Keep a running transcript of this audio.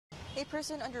A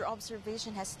person under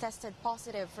observation has tested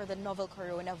positive for the novel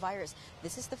coronavirus.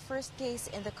 This is the first case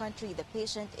in the country. The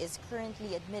patient is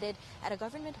currently admitted at a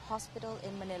government hospital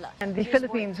in Manila. And the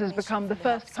Philippines has become the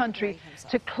first country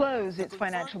to close its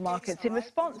financial markets in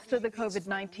response to the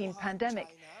COVID-19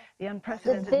 pandemic. The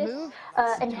unprecedented move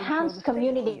enhanced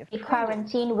community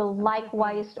quarantine will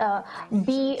likewise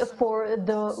be for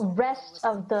the rest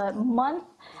of the month.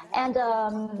 And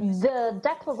the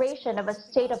declaration of a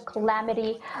state of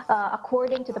calamity,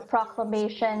 according to the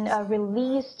proclamation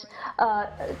released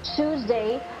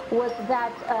Tuesday, was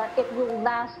that it will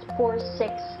last for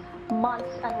 6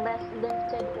 months unless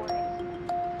lifted or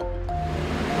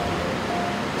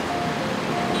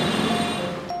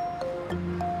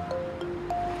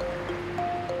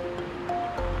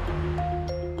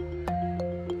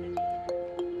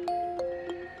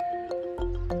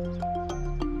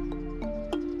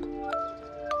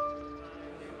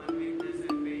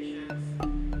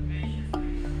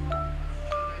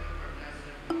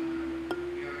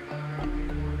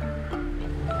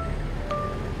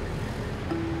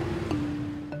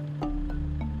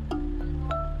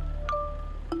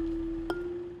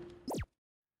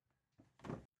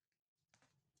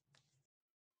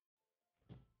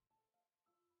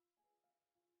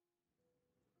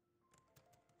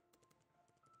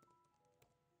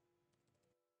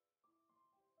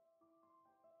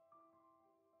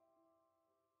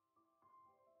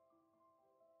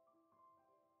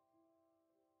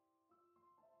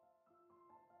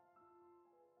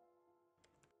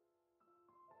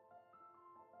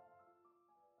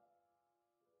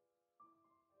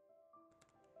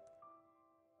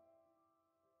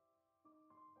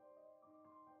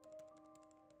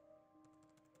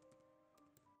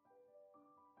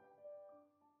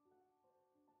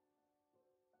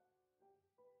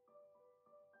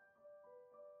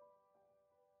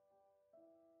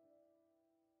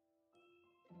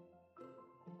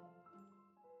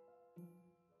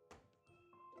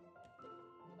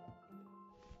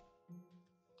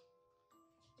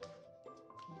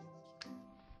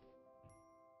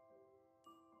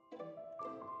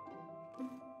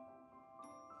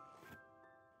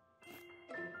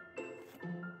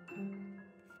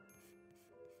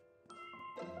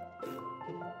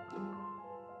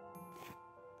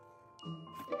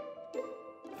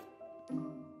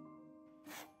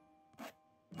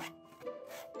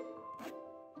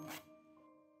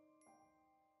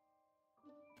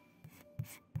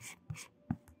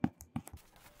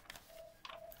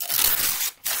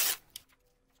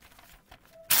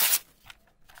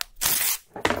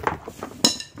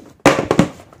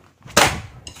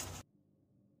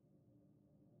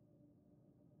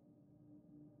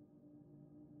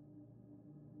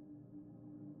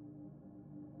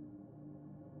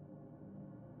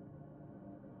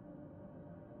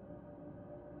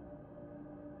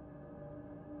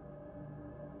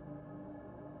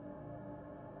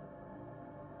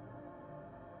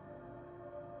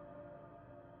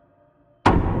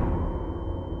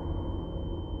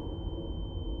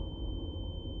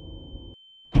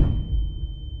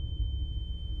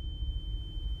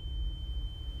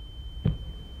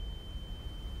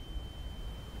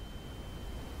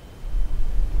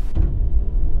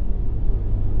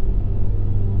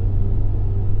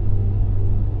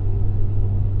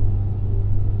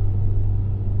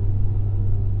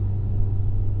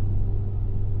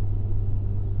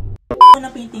na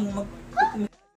painting